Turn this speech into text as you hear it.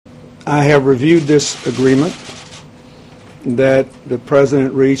I have reviewed this agreement that the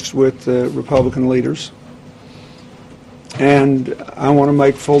President reached with the Republican leaders, and I want to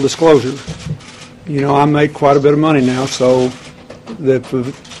make full disclosure. You know, I make quite a bit of money now, so the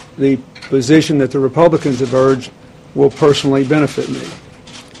position that the Republicans have urged will personally benefit me.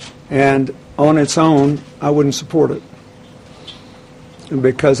 And on its own, I wouldn't support it,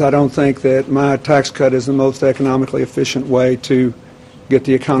 because I don't think that my tax cut is the most economically efficient way to get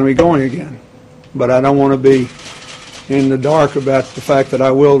the economy going again. But I don't want to be in the dark about the fact that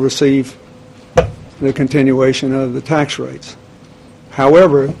I will receive the continuation of the tax rates.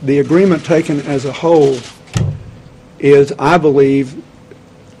 However, the agreement taken as a whole is, I believe,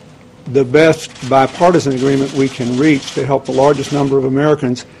 the best bipartisan agreement we can reach to help the largest number of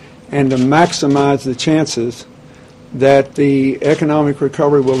Americans and to maximize the chances that the economic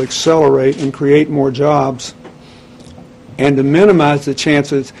recovery will accelerate and create more jobs, and to minimize the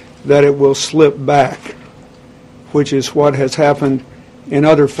chances that it will slip back, which is what has happened in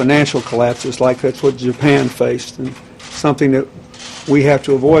other financial collapses, like that's what Japan faced, and something that we have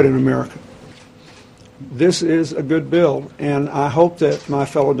to avoid in America. This is a good bill, and I hope that my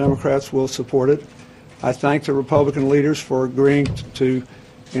fellow Democrats will support it. I thank the Republican leaders for agreeing to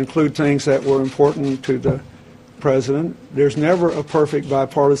include things that were important to the President. There's never a perfect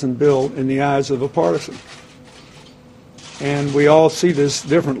bipartisan bill in the eyes of a partisan, and we all see this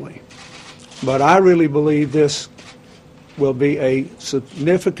differently. But I really believe this will be a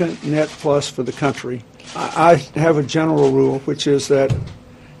significant net plus for the country. I have a general rule, which is that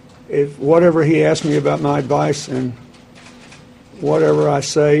if whatever he asks me about my advice and whatever I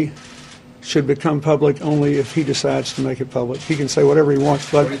say should become public only if he decides to make it public. He can say whatever he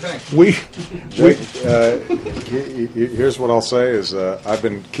wants, but what do you think? Here's what I'll say is I've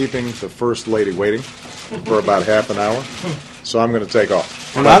been keeping the First Lady waiting for about half an hour, so I'm going to take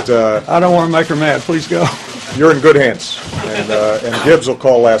off. But, I don't want to make her mad. Please go. You're in good hands, and Gibbs will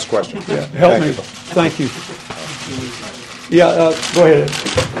call last question. Yeah, help me. Thank you. Yeah, go ahead.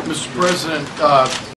 Mr. President,